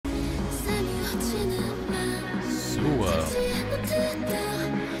Hey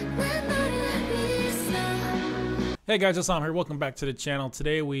guys, it's Sam here. Welcome back to the channel.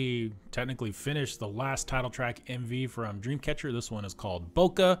 Today we technically finished the last title track MV from Dreamcatcher. This one is called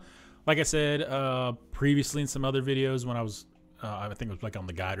Boca. Like I said previously in some other videos when I was, I think it was like on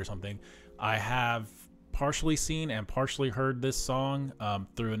the guide or something, I have partially seen and partially heard this song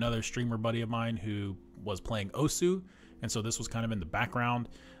through another streamer buddy of mine who was playing Osu, and so this was kind of in the background.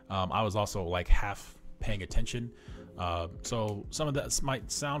 I was also like half paying attention. So some of that might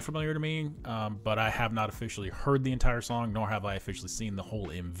sound familiar to me, but I have not officially heard the entire song, nor have I officially seen the whole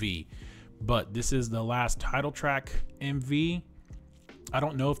MV. But this is the last title track MV. I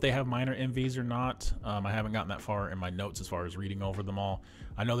don't know if they have minor MVs or not. I haven't gotten that far in my notes as far as reading over them all.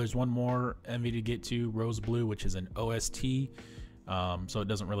 I know there's one more MV to get to, Rose Blue, which is an OST. So it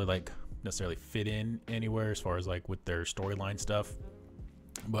doesn't really like necessarily fit in anywhere as far as like with their storyline stuff.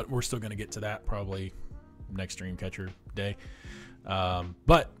 But we're still going to get to that probably next Dreamcatcher day.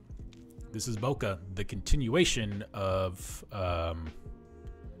 But this is Boca, the continuation of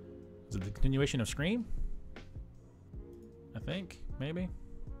is it the continuation of Scream? I think maybe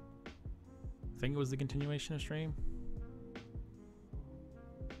I think it was the continuation of Scream.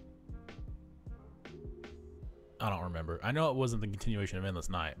 I don't remember. I know it wasn't the continuation of Endless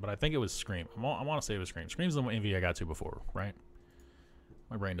Night, but I think it was Scream. I want to say it was Scream. Scream's the MV I got to before, right?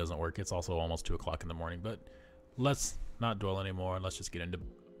 My brain doesn't work. It's also almost 2 o'clock in the morning, but let's not dwell anymore. Let's just get into.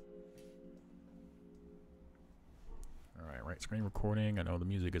 All right, screen recording. I know the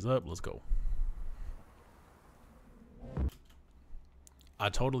music is up. Let's go. I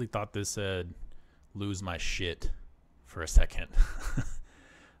totally thought this said "lose my shit" for a second,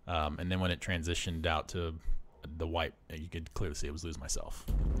 and then when it transitioned out to the white, you could clearly see it was "lose myself."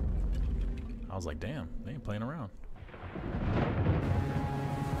 I was like, "Damn, they ain't playing around."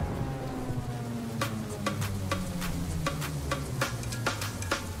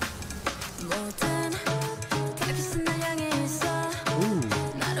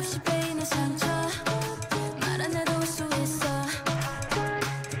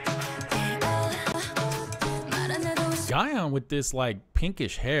 Guyon with this like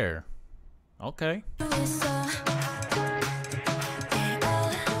pinkish hair. Okay.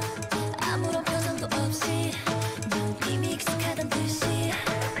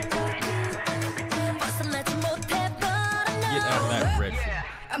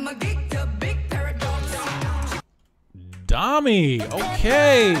 Dami,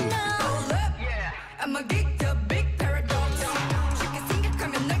 okay.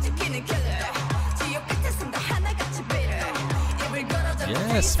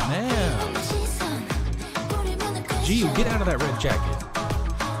 Yes, ma'am. Gee, get out of that red jacket.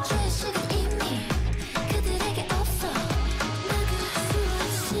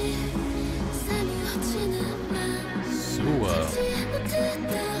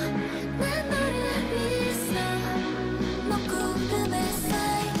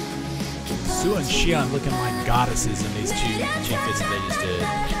 Sue and Xian looking like goddesses in these two fits that they just did.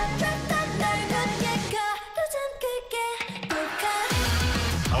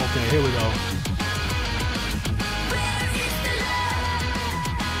 Okay, here we go.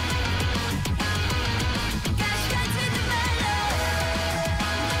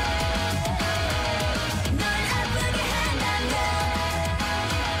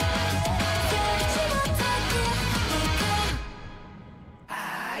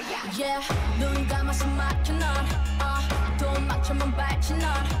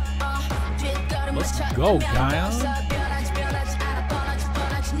 Let's go, Guyon.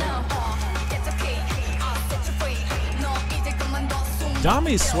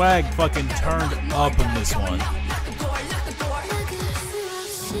 Dami's swag fucking turned up in this one.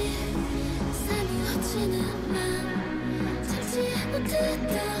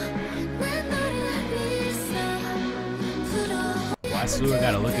 Why Sue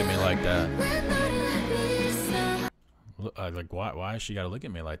gotta look at me like that? Like why she gotta look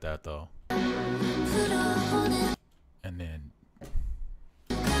at me like that though? And then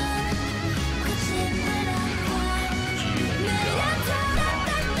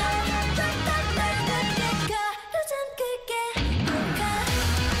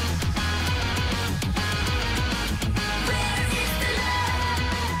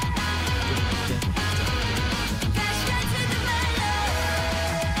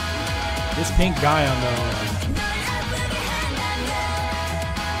this pink guy on the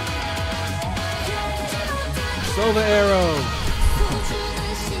Silver Arrow.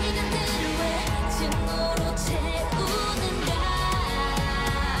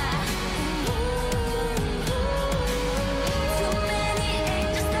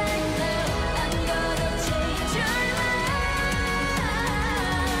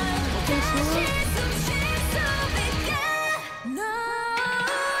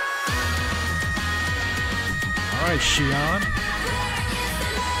 Shion.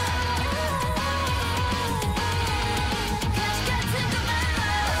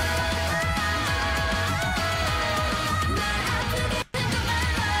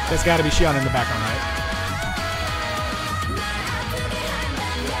 That's got to be Shion in the background, right?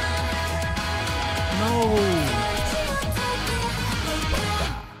 No.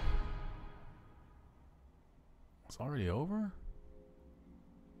 It's already over?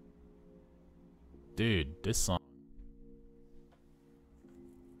 Dude, this song.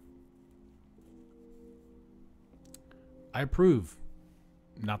 I approve.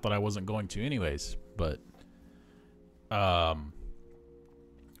 Not that I wasn't going to anyways, but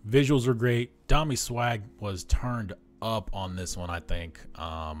visuals are great. Dami swag was turned up on this one, I think.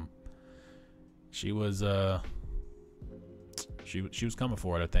 She was she was coming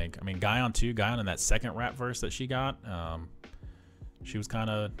for it, I think. I mean, Guyon in that second rap verse that she got, she was kind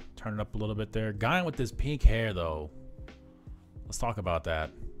of turning up a little bit there. Guyon with this pink hair, though. Let's talk about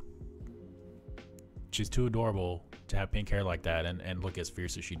that. She's too adorable to have pink hair like that and look as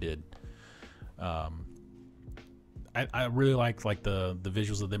fierce as she did. I really liked the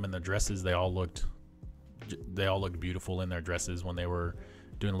visuals of them in the dresses. They all looked beautiful in their dresses when they were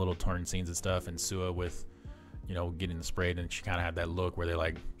doing little turn scenes and stuff. And Sua with, you know, getting sprayed, and she kind of had that look where they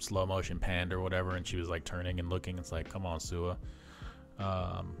like slow motion panned or whatever, and she was like turning and looking. It's like, come on, Sua.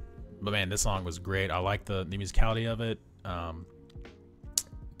 But man, this song was great. I like the musicality of it.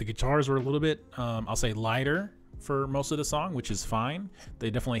 The guitars were a little bit, I'll say, lighter for most of the song, which is fine.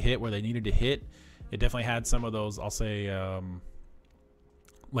 They definitely hit where they needed to hit. It definitely had some of those, I'll say,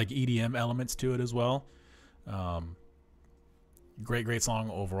 like EDM elements to it as well. Great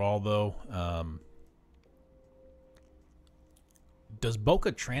song overall, though. Does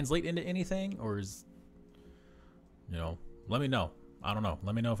Boca translate into anything, or is, you know, let me know. I don't know.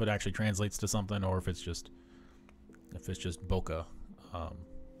 Let me know if it actually translates to something, or if it's just Boca,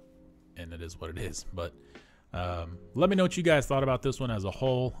 and it is what it is. But let me know what you guys thought about this one as a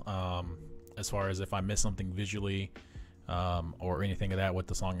whole, as far as if I missed something visually, or anything of that with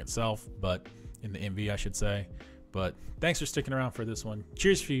the song itself, but in the MV, I should say. But thanks for sticking around for this one.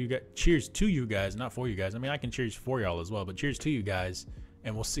 Cheers for you guys. Cheers to you guys, not for you guys. I mean, I can cheers for y'all as well, but cheers to you guys,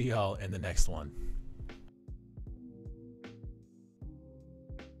 and we'll see y'all in the next one.